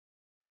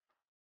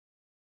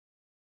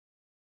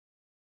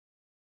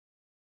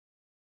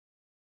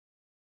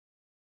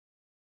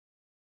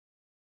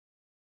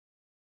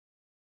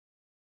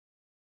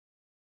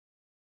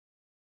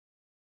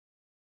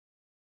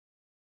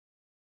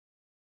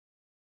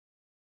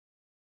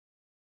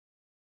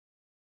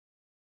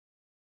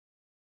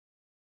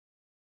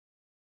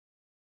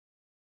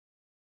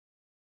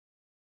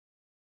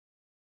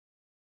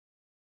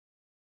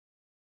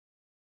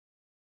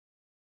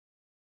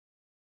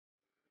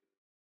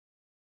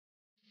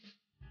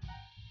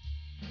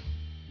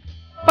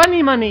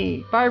Bunny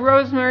Money by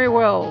Rosemary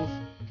Wells.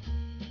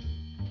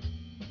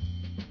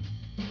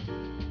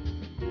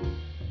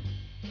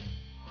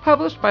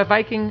 Published by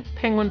Viking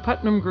Penguin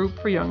Putnam Group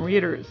for young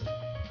readers.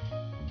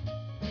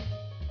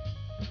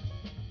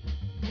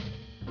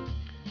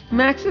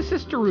 Max's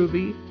sister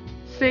Ruby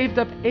saved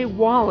up a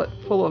wallet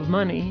full of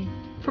money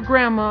for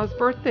Grandma's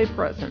birthday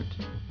present.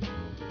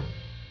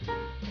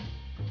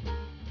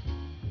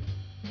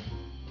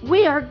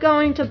 We are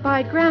going to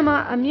buy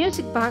Grandma a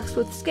music box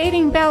with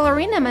skating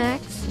ballerina,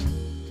 Max,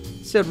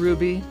 said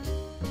Ruby.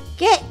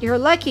 Get your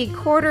lucky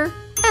quarter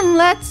and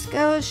let's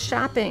go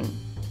shopping.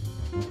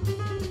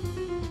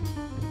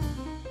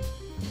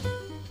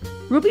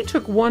 Ruby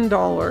took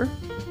 $1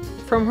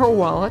 from her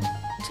wallet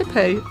to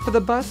pay for the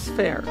bus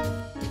fare.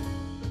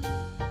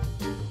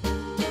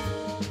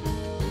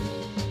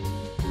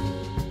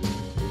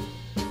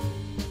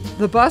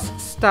 The bus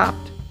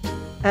stopped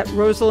at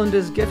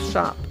Rosalinda's gift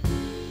shop.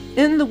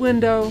 In the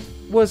window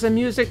was a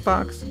music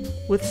box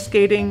with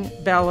skating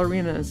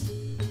ballerinas.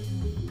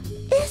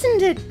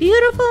 Isn't it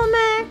beautiful,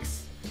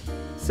 Max?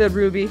 Said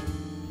Ruby.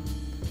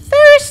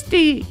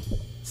 Thirsty,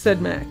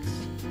 said Max.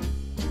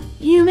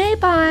 You may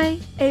buy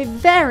a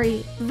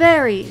very,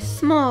 very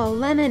small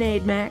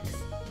lemonade, Max,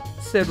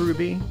 said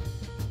Ruby.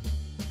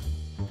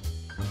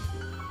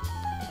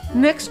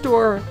 Next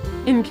door,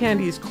 in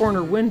Candy's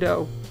corner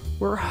window,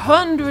 were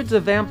hundreds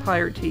of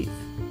vampire teeth.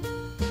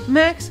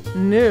 Max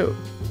knew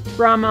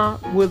Grandma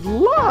would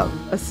love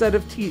a set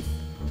of teeth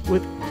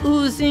with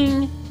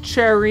oozing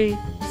cherry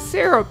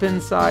syrup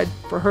inside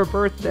for her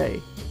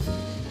birthday.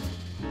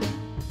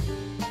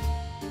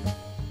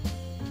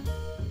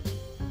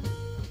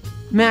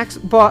 Max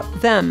bought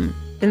them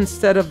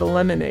instead of the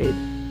lemonade.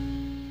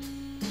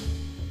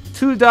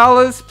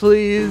 $2,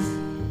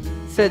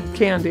 please, said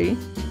Candy.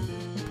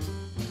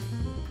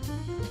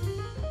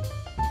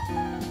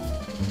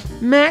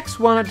 Max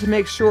wanted to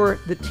make sure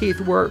the teeth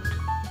worked.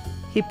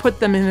 He put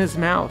them in his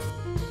mouth.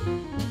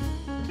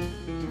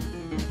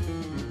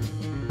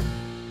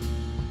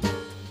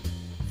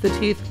 The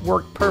teeth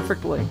worked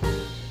perfectly.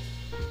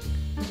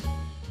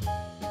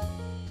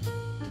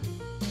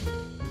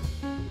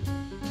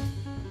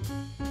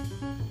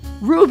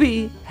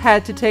 Ruby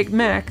had to take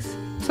Max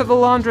to the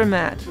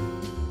laundromat.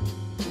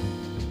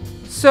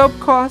 Soap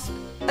cost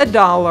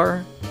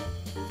 $1.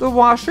 The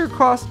washer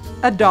cost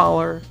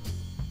 $1.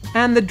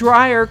 And the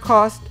dryer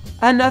cost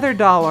another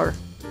 $1.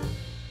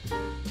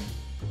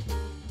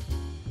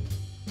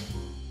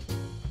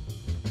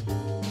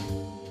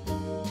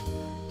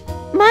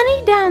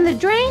 Money down the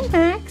drain,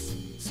 Max,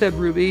 said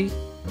Ruby.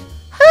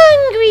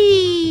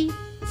 Hungry,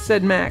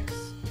 said Max.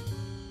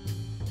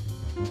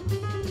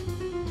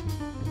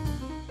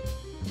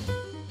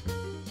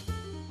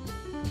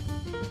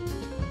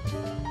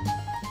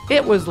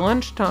 It was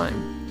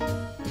lunchtime.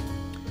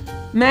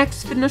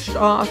 Max finished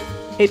off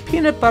a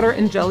peanut butter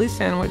and jelly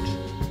sandwich,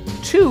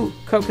 2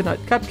 coconut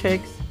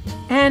cupcakes,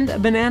 and a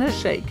banana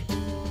shake.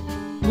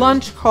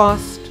 Lunch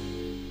cost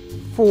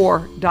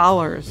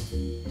 $4.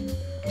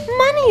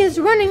 Money is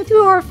running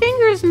through our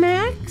fingers,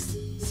 Max,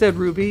 said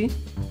Ruby.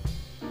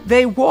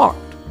 They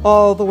walked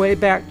all the way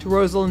back to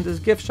Rosalinda's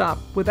gift shop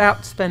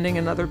without spending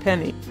another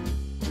penny.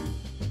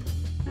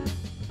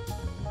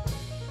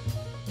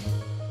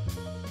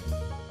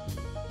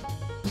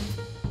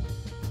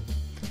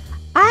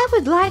 I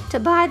would like to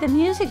buy the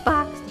music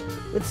box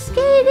with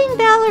skating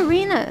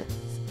ballerinas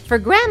for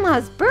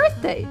Grandma's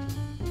birthday,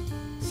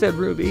 said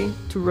Ruby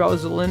to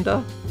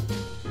Rosalinda.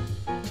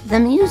 The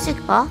music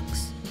box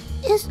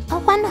is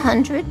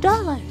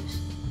 $100,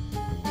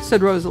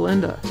 said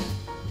Rosalinda.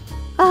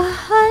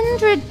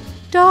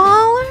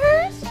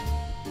 $100?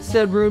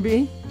 said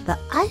Ruby. The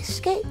ice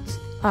skates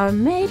are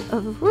made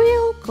of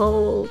real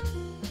gold,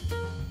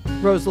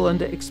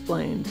 Rosalinda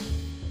explained.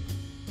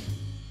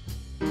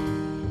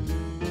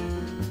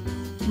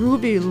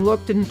 Ruby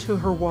looked into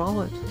her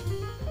wallet.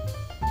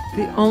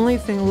 The only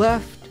thing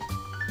left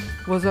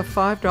was a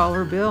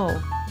 $5 bill.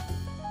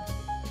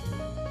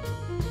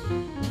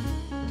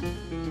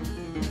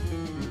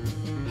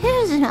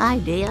 Here's an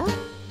idea.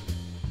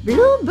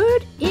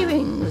 Bluebird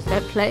earrings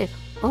that play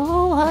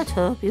 "Oh, What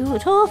a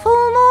Beautiful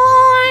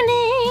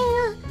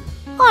Morning"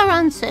 are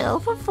on sale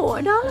for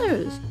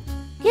 $4.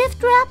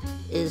 Gift wrap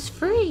is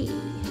free.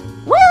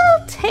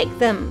 We'll take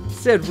them,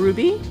 said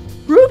Ruby.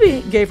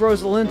 Ruby gave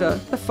Rosalinda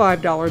the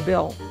 $5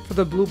 bill for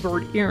the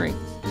bluebird earrings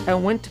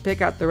and went to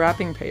pick out the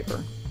wrapping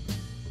paper.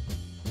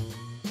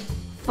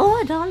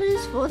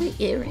 $4 for the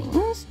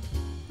earrings,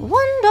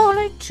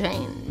 $1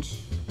 change.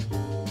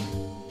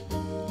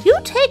 You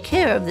take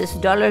care of this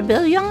dollar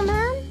bill, young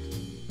man.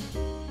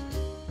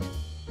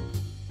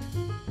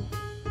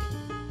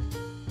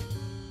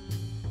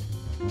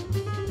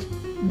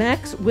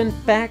 Max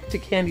went back to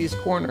Candy's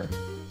corner.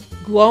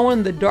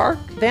 Glow-in-the-dark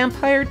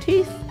vampire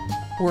teeth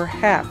were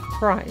half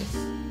price.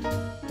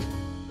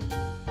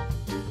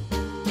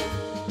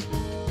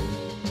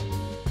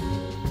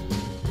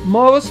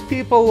 Most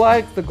people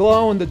like the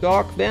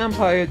glow-in-the-dark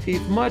vampire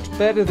teeth much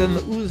better than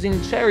the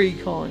oozing cherry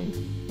kind,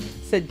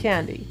 said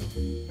Candy.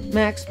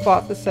 Max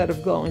bought the set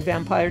of glowing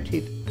vampire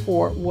teeth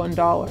for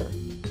 $1.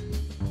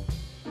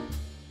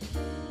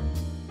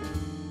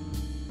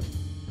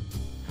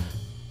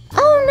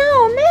 "Oh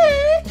no,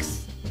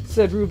 Max,"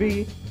 said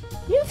Ruby.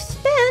 "you've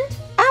spent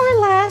our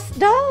last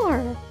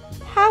dollar.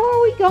 How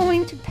are we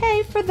going to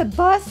pay for the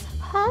bus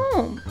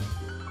home?"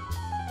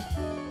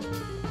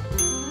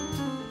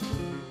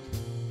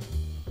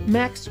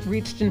 Max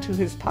reached into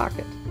his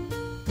pocket.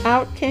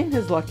 Out came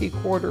his lucky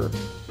quarter.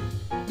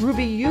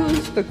 Ruby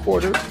used the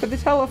quarter for the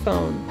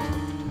telephone.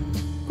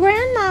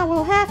 "Grandma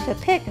will have to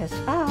pick us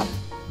up,"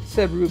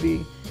 said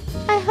Ruby.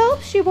 "I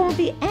hope she won't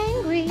be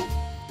angry."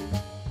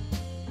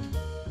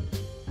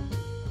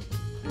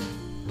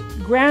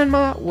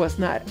 Grandma was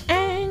not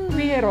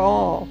angry at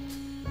all.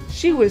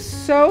 She was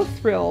so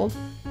thrilled,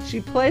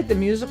 she played the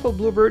musical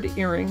bluebird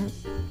earrings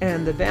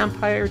and the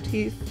vampire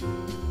teeth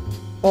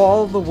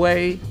all the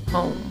way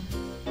home.